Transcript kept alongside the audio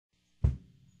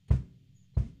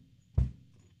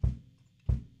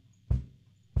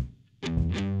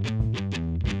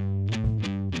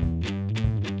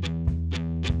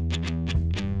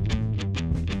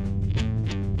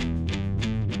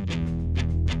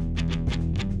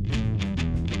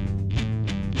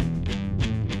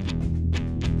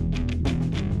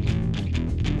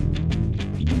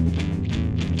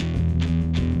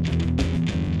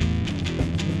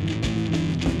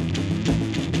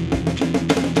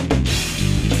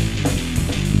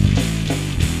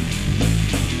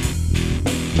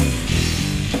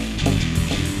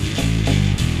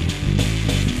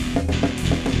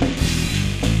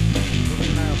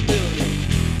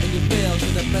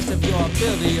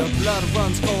your blood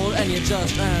runs cold and you're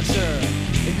just unsure.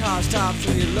 Your heart stops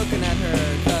when you're looking at her,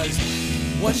 'cause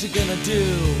what you gonna do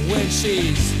when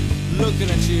she's looking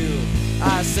at you?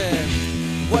 I said,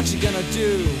 what you gonna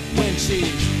do when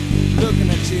she's looking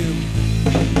at you?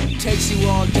 Takes you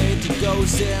all day to go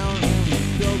down and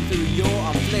go through your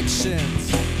afflictions.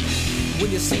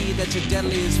 When you see that your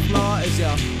deadliest flaw is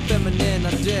your feminine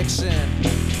addiction,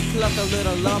 pluck a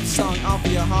little love song off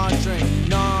of your heartstring,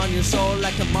 gnaw on your soul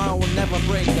like tomorrow will never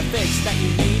bring the fix that you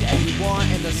need and you want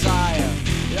and desire.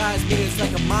 Your eyes meet, it's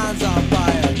like a mind's on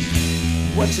fire.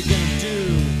 What you gonna do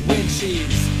when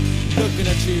she's looking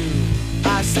at you?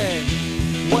 I say,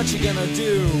 what you gonna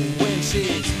do when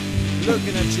she's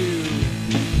looking at you?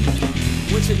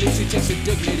 When she leaves, she takes her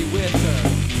dignity with her,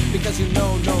 because you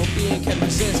know no being can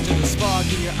resist to the spark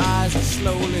in your eyes is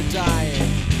slowly dying.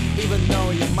 Even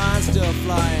though your mind's still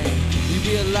flying, you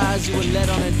realize you were led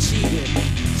on and cheated.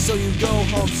 So you go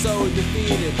home so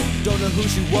defeated, don't know who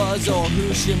she was or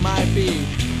who she might be.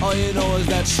 All you know is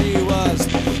that she was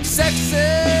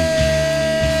sexy.